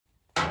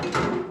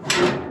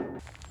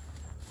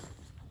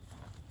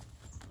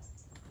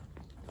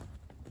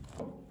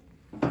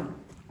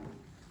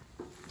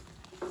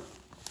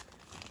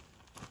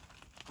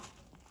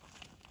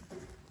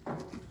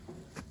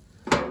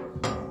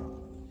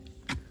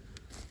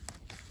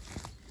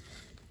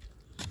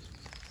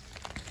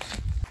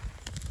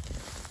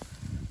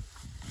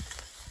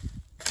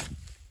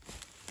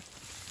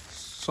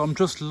So I'm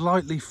just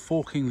lightly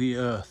forking the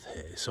earth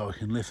here so I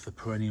can lift the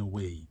perennial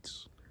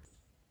weeds.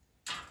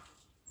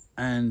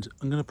 And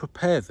I'm going to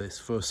prepare this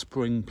for a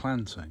spring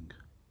planting.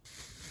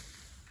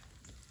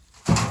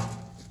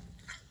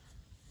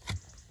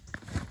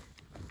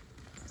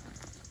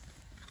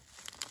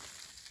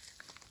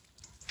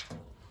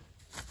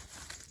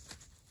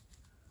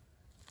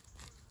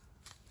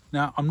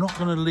 Now, I'm not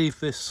going to leave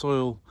this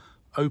soil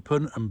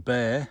open and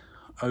bare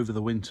over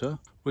the winter.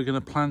 We're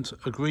going to plant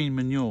a green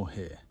manure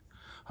here.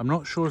 I'm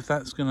not sure if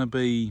that's going to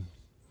be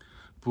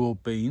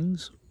broad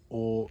beans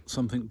or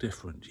something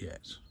different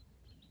yet.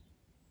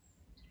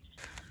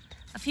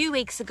 A few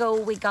weeks ago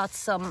we got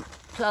some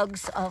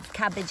plugs of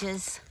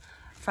cabbages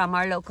from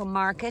our local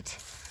market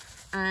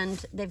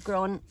and they've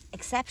grown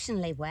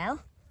exceptionally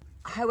well.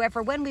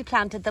 However, when we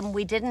planted them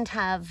we didn't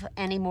have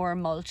any more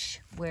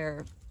mulch.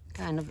 We're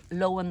kind of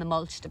low in the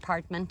mulch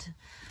department,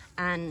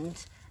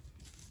 and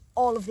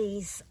all of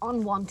these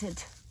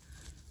unwanted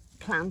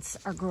plants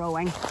are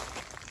growing.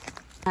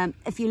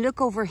 If you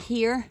look over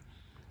here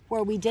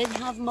where we did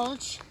have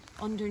mulch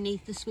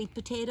underneath the sweet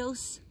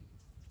potatoes,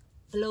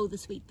 below the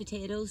sweet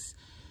potatoes,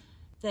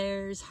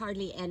 there's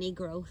hardly any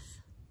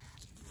growth.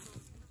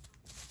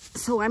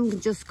 So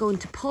I'm just going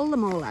to pull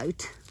them all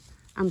out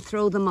and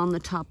throw them on the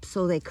top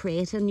so they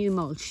create a new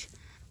mulch.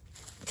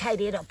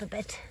 Tidy it up a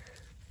bit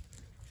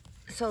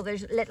so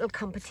there's little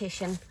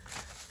competition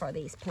for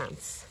these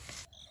plants.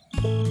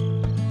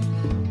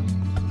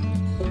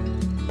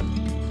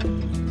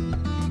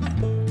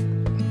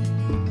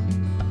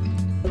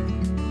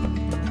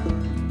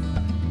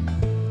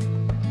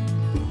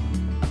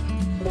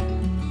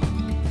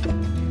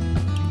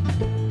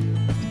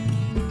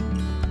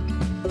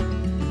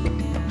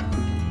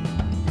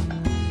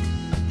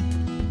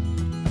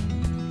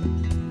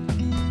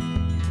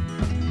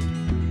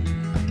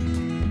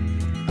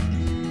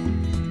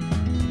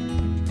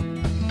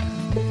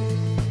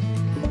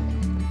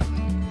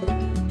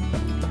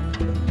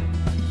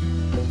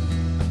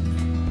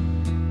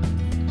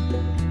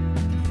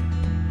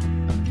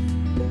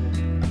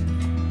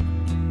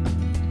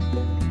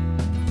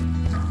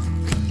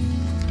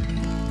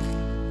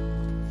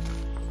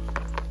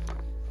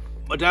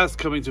 My dad's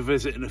coming to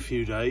visit in a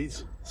few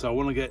days, so I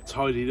want to get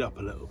tidied up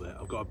a little bit.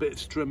 I've got a bit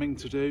of trimming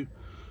to do,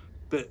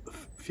 a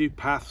few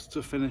paths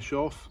to finish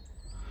off,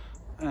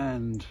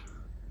 and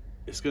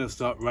it's going to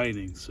start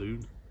raining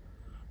soon,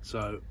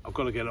 so I've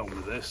got to get on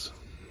with this.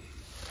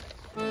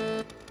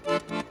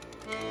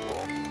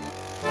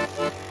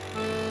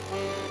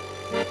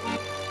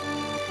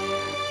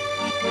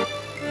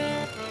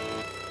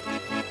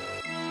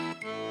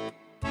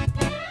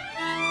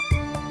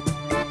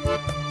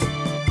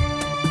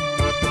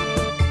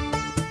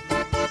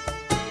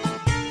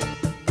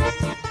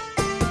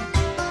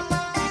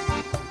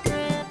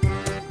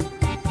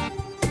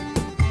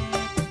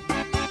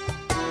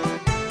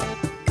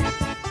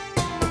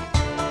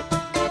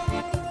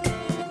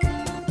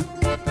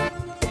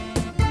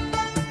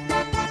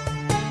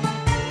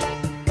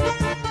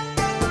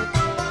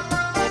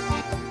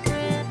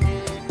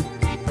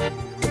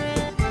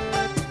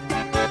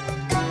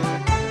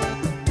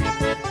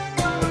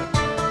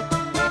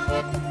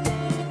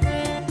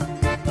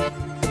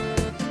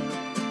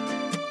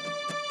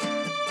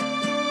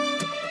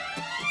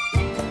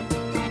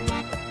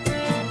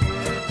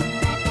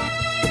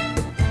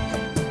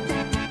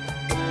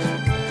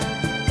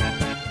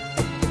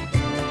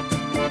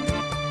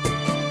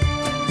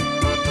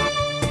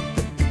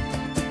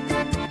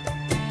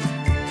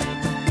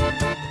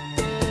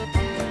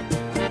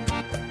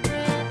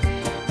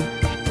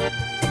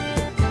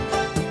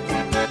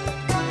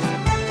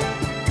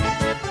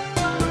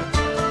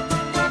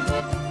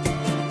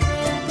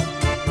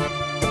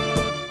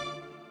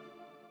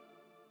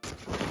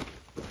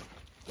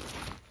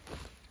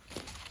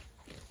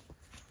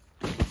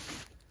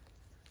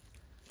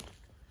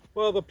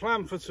 Well, the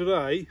plan for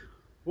today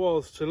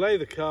was to lay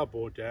the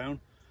cardboard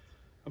down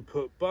and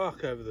put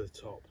bark over the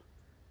top,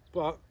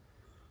 but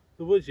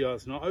the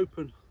woodyard's not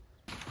open.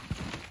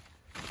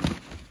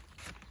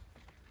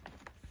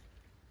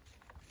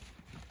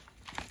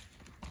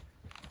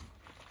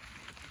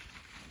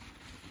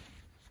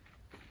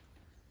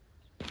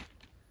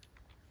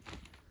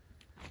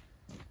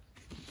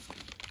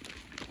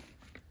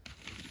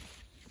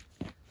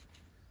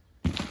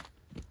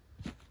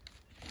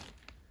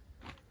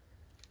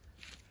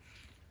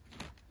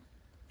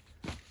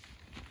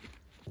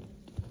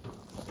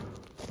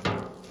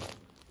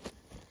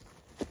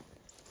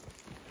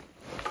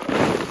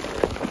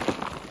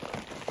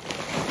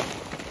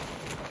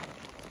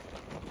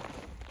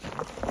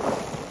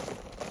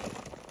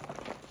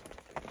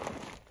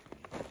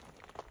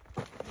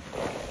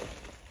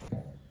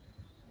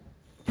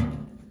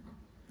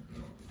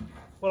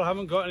 Well, I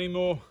haven't got any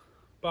more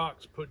bark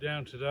to put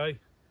down today,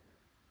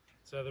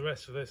 so the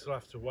rest of this will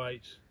have to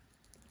wait.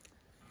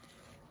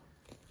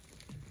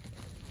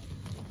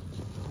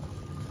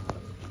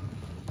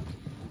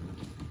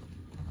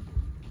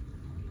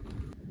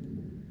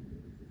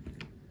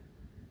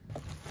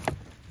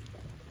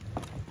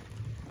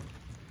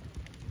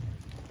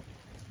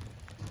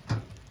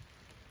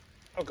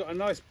 I've got a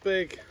nice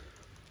big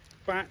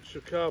batch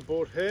of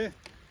cardboard here.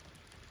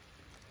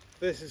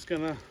 This is going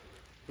to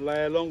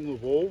lay along the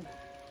wall,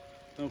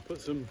 and I'll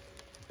put some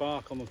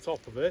bark on the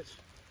top of it.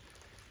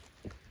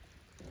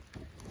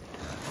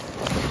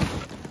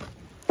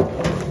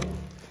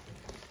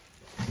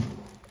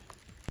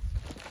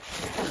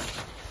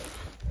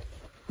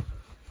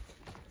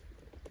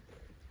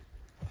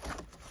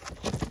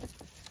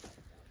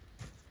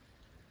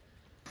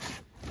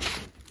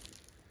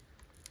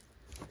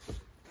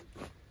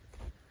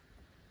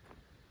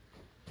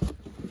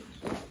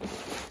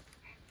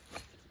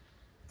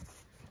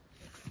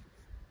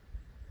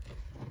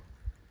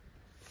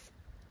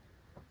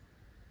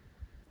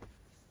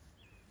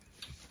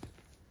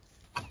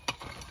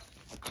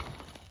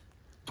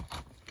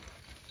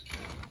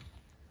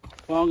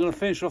 Well, I'm going to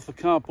finish off the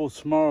cardboard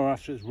tomorrow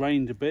after it's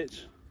rained a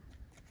bit,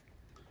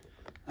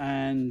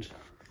 and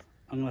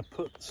I'm going to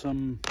put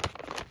some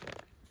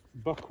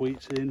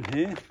buckwheat in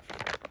here.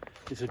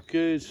 It's a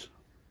good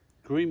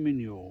green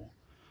manure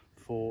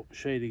for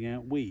shading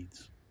out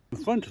weeds. In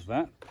front of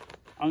that,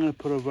 I'm going to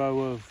put a row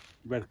of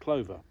red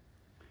clover,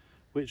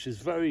 which is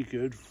very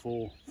good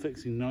for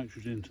fixing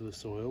nitrogen into the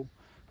soil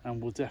and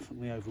will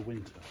definitely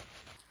overwinter.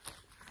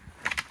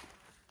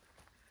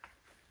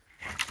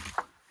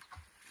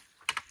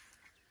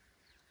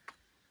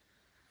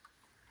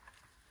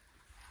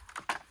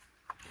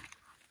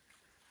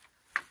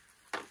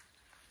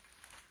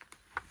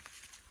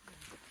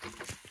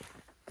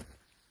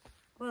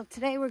 Well,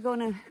 today we're going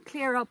to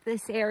clear up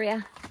this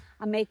area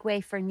and make way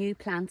for new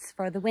plants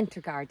for the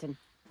winter garden.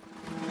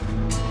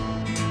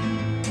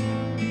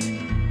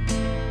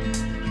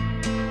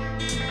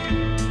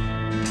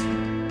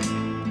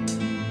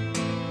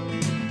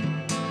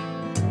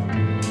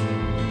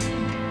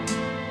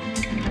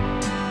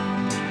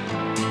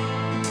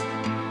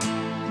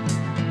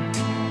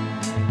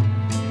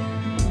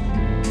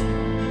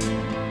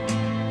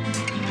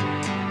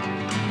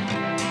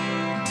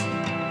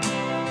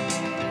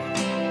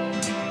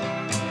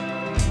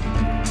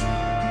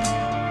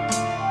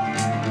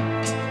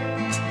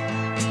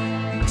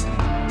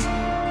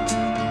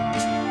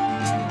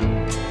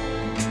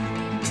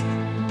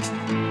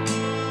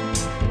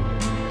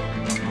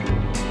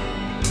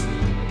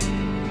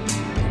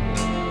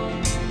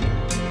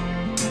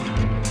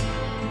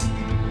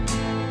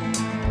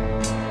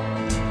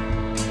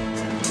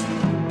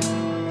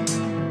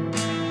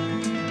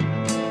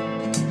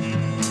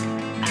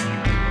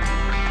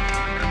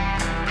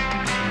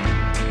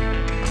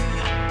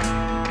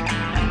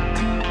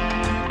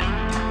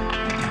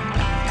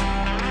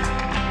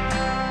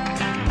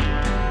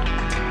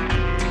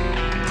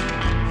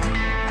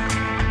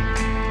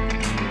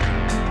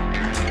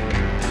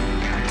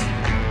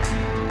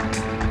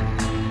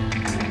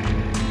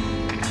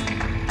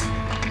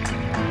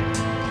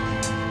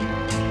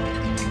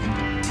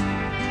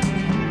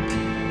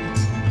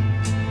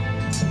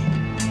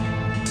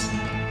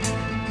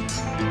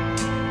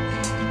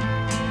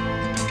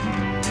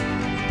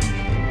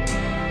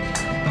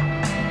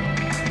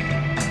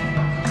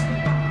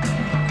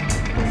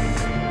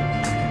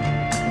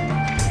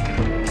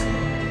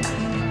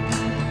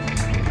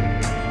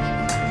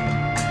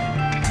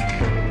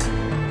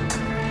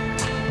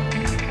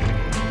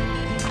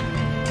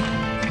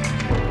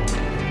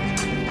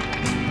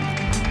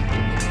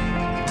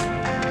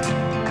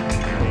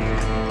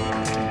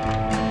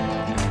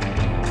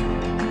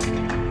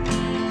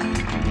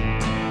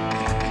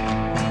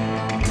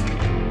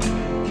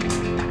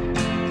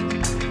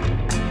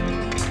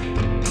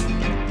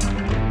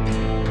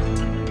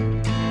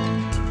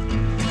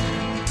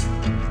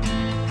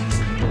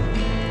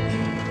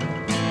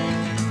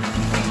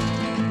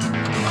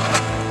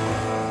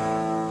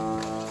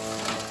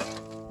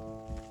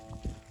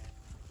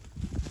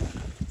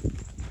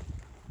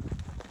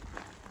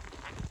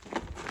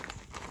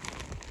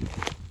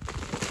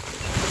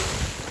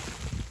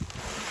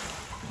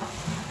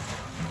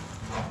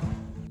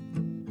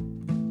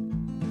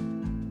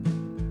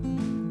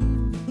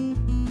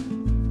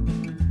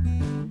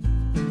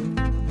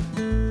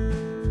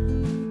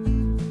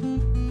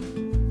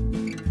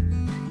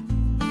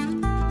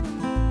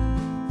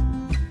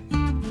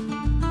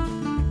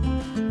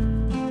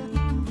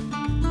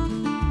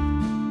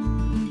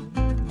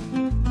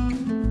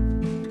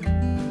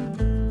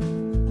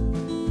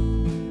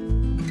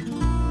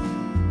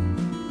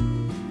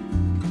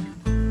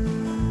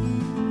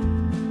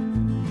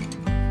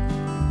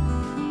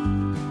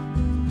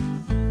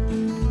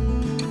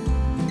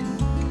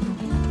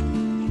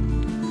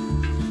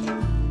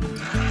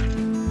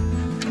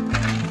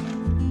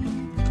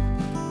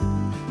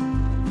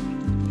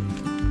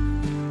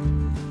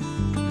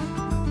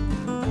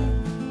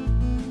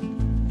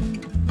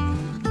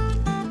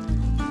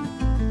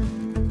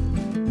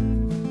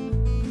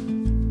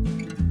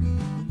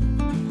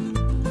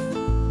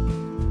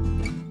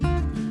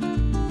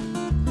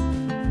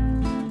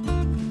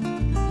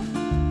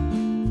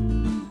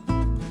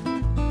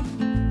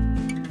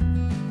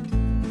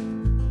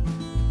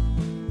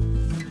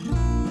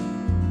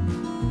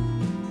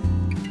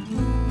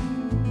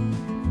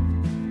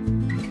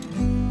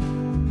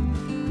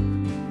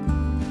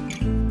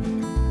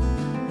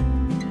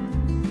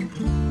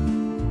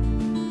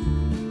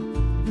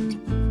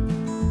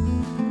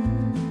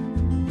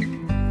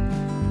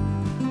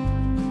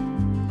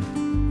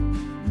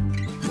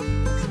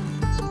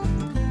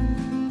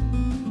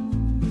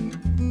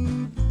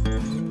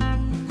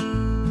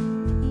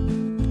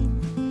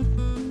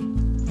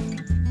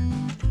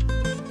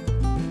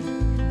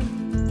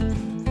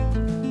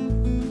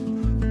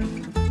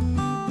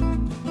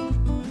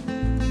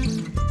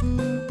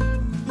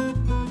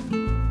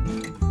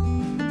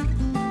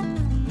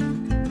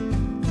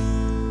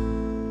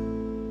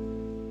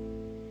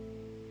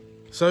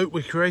 So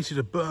we created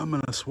a berm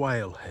and a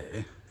swale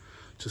here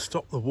to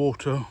stop the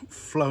water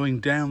flowing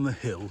down the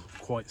hill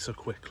quite so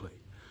quickly.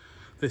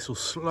 This will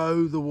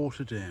slow the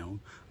water down,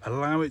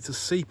 allow it to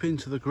seep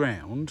into the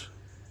ground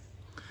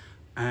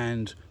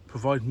and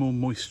provide more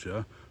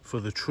moisture for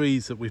the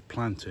trees that we've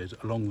planted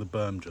along the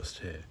berm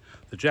just here.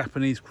 The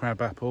Japanese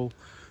crabapple,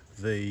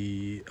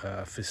 the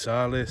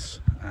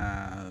physalis,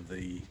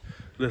 the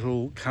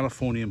little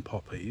Californian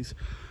poppies,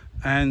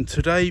 and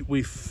today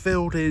we've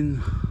filled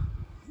in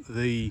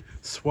the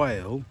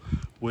swale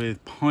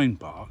with pine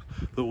bark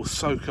that will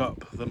soak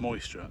up the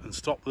moisture and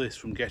stop this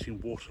from getting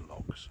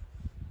waterlogged.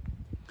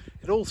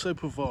 It also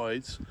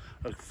provides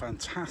a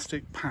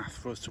fantastic path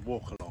for us to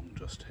walk along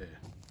just here.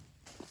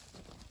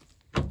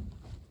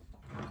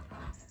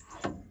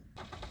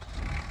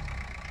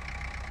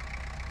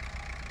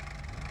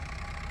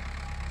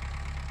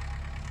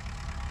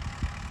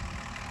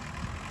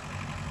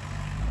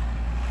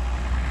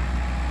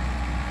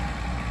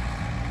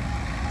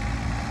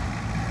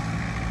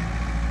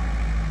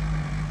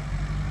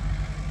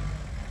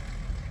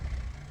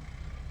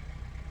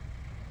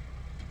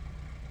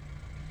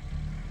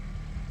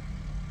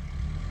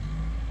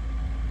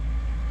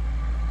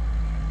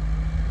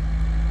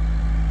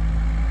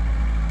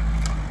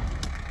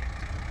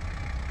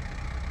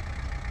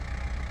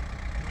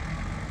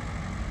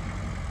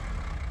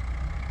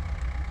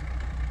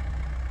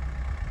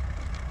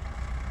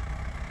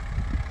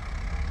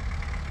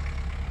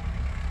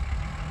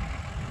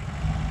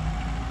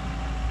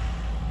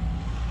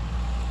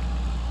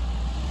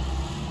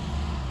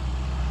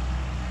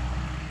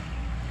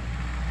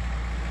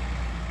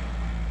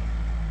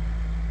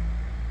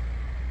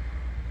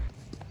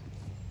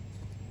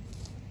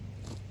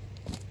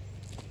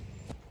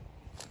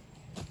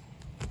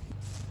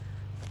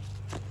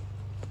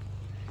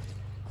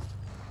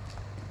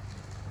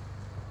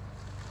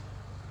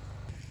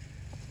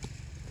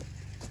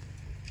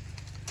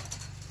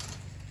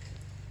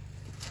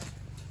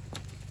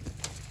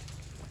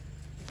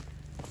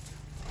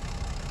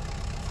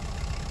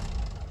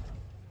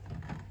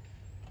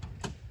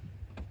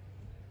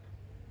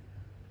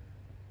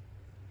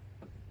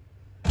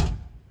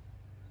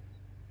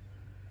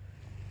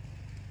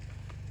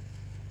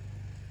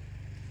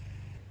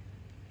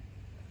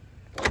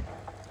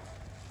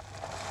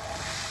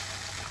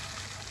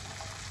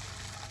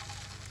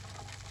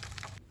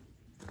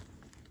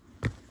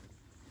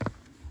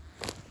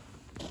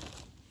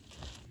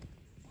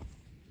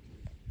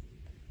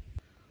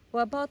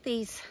 Well, I bought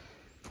these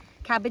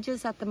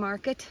cabbages at the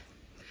market.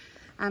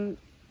 I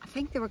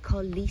think they were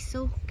called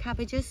liso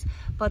cabbages,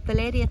 but the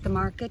lady at the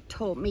market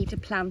told me to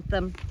plant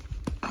them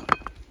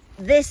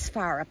this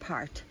far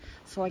apart.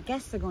 So I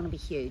guess they're going to be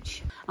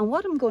huge. And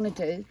what I'm going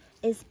to do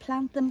is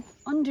plant them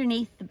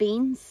underneath the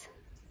beans.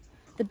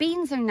 The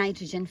beans are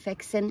nitrogen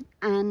fixing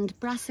and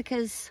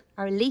brassicas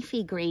are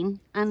leafy green,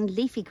 and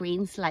leafy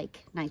greens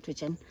like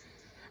nitrogen.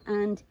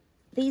 And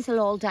these will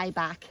all die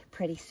back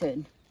pretty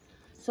soon.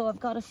 So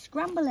I've got to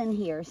scramble in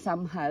here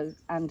somehow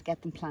and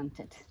get them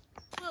planted.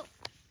 Well,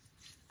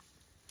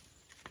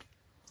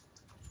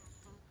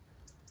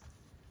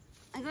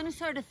 I'm going to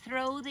sort of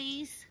throw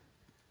these.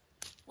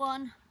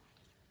 1,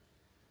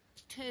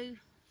 2,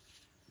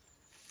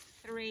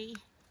 3,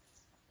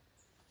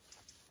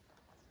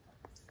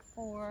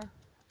 4,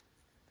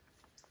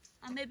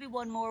 and maybe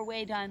one more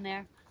way down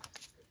there.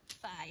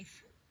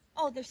 5.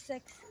 Oh, there's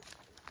 6.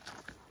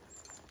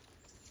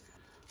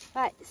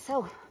 Right,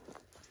 so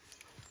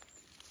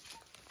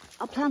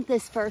I'll plant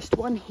this first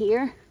one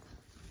here.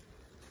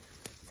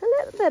 It's a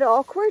little bit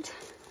awkward.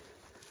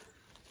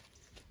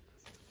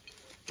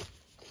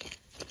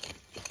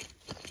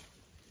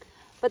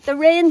 But the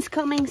rain's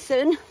coming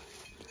soon.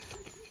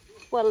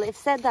 Well, they've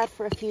said that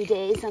for a few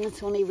days and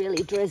it's only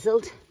really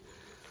drizzled.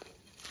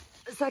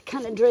 It's that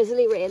kind of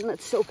drizzly rain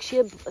that soaks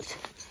you, but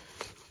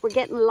we're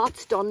getting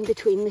lots done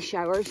between the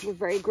showers. We're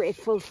very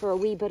grateful for a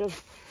wee bit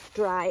of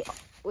dry,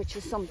 which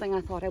is something I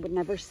thought I would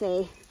never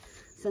say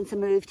since I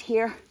moved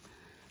here.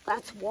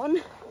 That's one.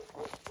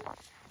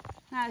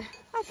 Now,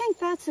 I think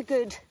that's a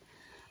good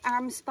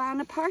arm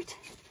span apart.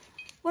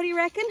 What do you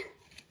reckon?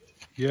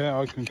 Yeah,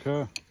 I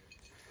concur.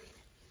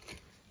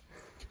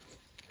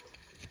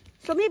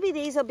 So maybe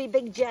these will be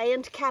big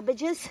giant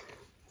cabbages.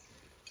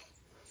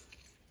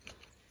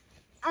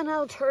 And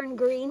I'll turn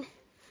green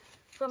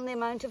from the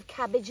amount of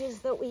cabbages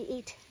that we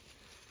eat.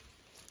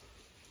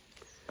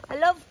 I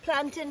love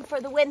planting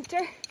for the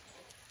winter.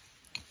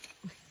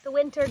 The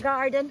winter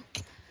garden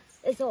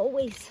is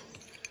always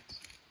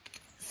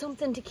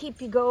something to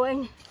keep you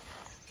going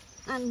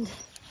and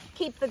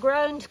keep the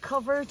ground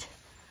covered.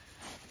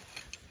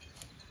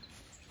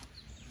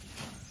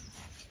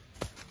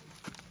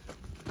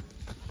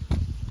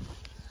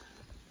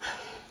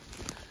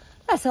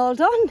 That's all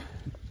done.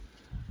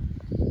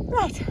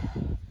 Right,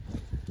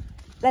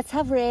 let's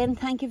have rain.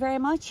 Thank you very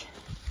much.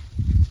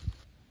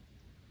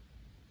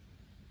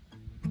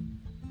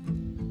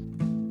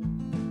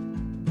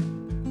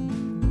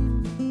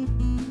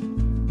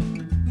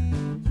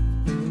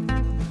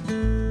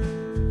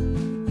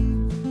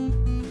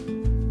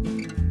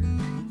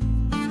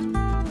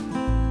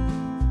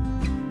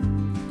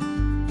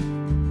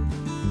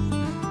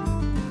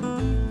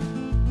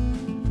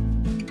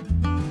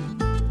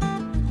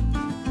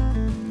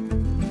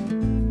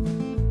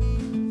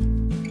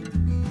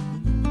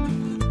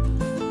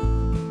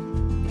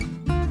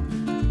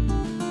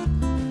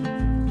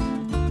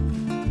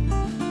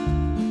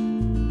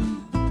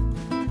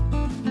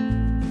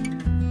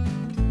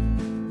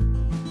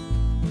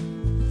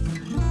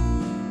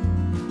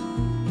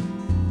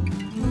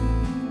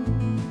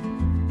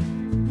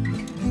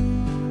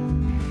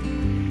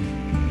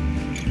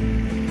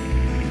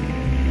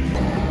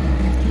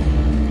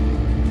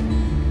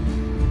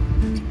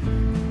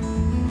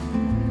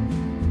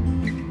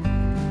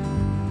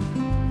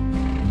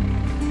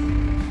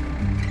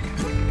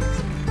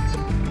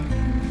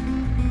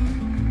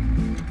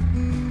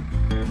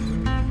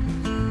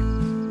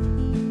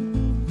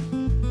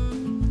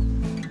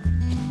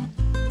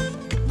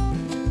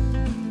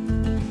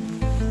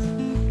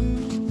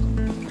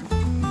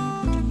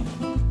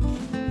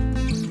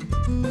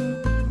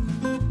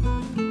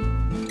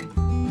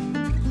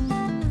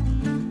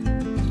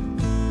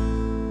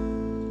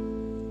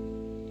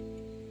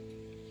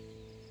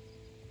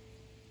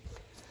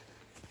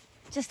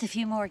 Just a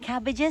few more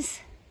cabbages.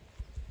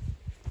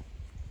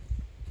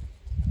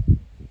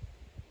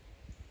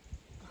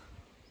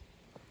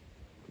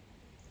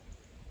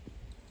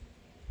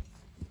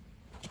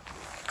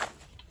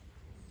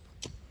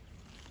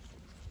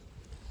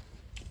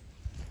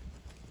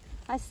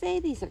 I say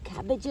these are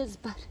cabbages,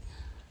 but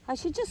I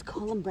should just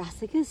call them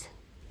brassicas,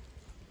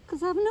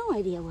 because I have no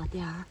idea what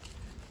they are.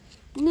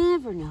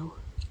 Never know.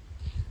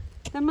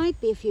 There might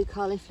be a few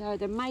cauliflower,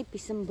 there might be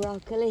some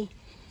broccoli,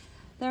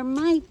 there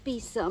might be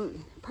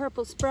some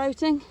purple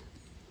sprouting.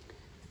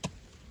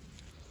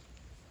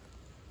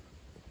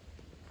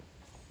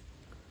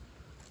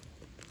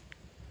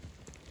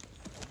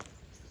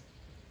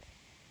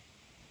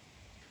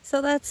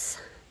 So that's,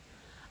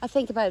 I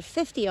think, about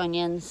 50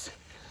 onions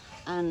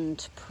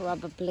and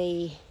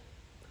probably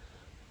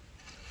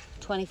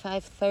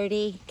 25,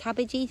 30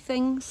 cabbagey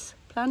things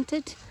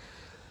planted.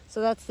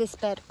 So that's this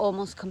bed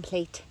almost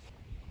complete.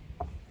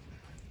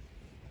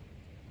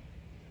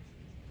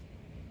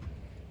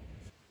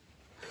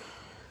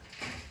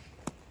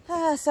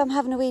 So I'm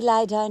having a wee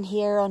lie down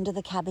here under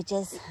the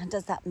cabbages.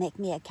 Does that make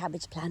me a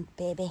cabbage plant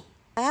baby?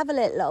 I have a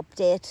little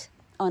update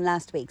on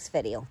last week's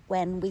video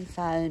when we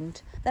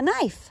found the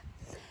knife.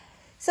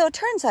 So it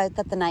turns out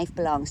that the knife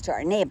belongs to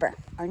our neighbour.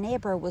 Our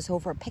neighbour was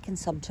over picking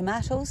some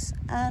tomatoes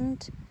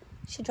and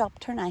she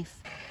dropped her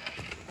knife.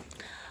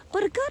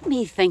 But it got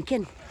me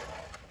thinking,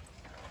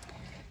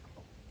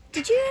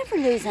 did you ever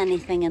lose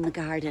anything in the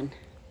garden?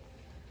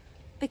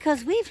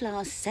 Because we've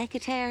lost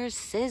secateurs,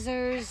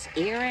 scissors,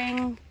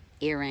 earring,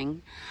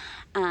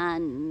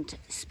 and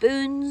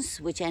spoons,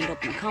 which end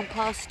up in the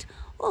compost,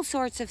 all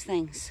sorts of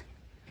things.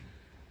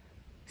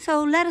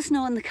 So let us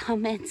know in the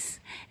comments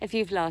if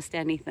you've lost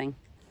anything.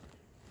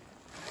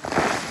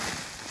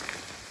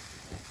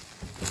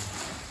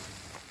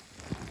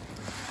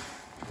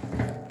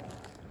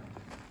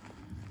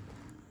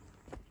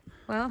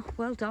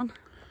 Well done.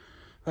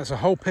 That's a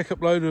whole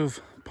pickup load of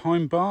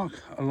pine bark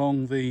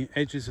along the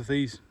edges of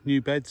these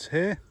new beds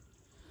here.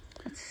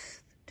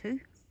 That's 2.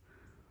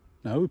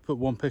 No, we put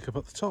 1 pickup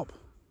at the top.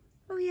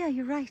 Oh yeah,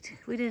 you're right.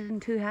 We did it in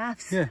 2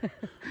 halves. Yeah,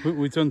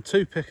 we've done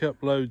 2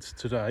 pickup loads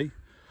today.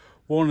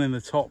 1 in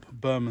the top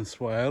Burman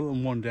swale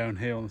and 1 down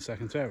here on the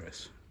second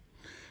terrace.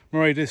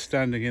 Meraid is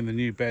standing in the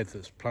new bed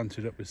that's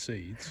planted up with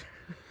seeds,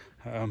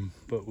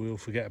 but we'll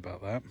forget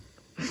about that.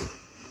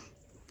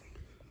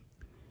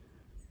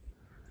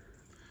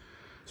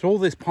 So all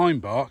this pine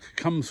bark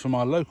comes from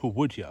our local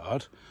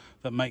woodyard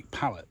that make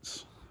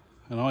pallets,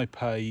 and I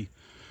pay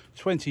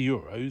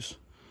 €20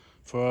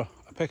 for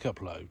a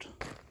pickup load.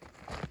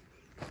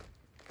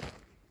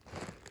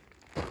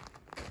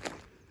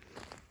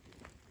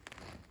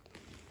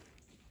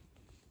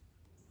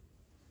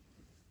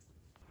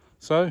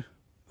 So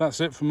that's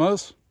it from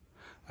us,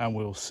 and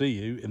we'll see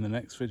you in the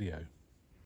next video.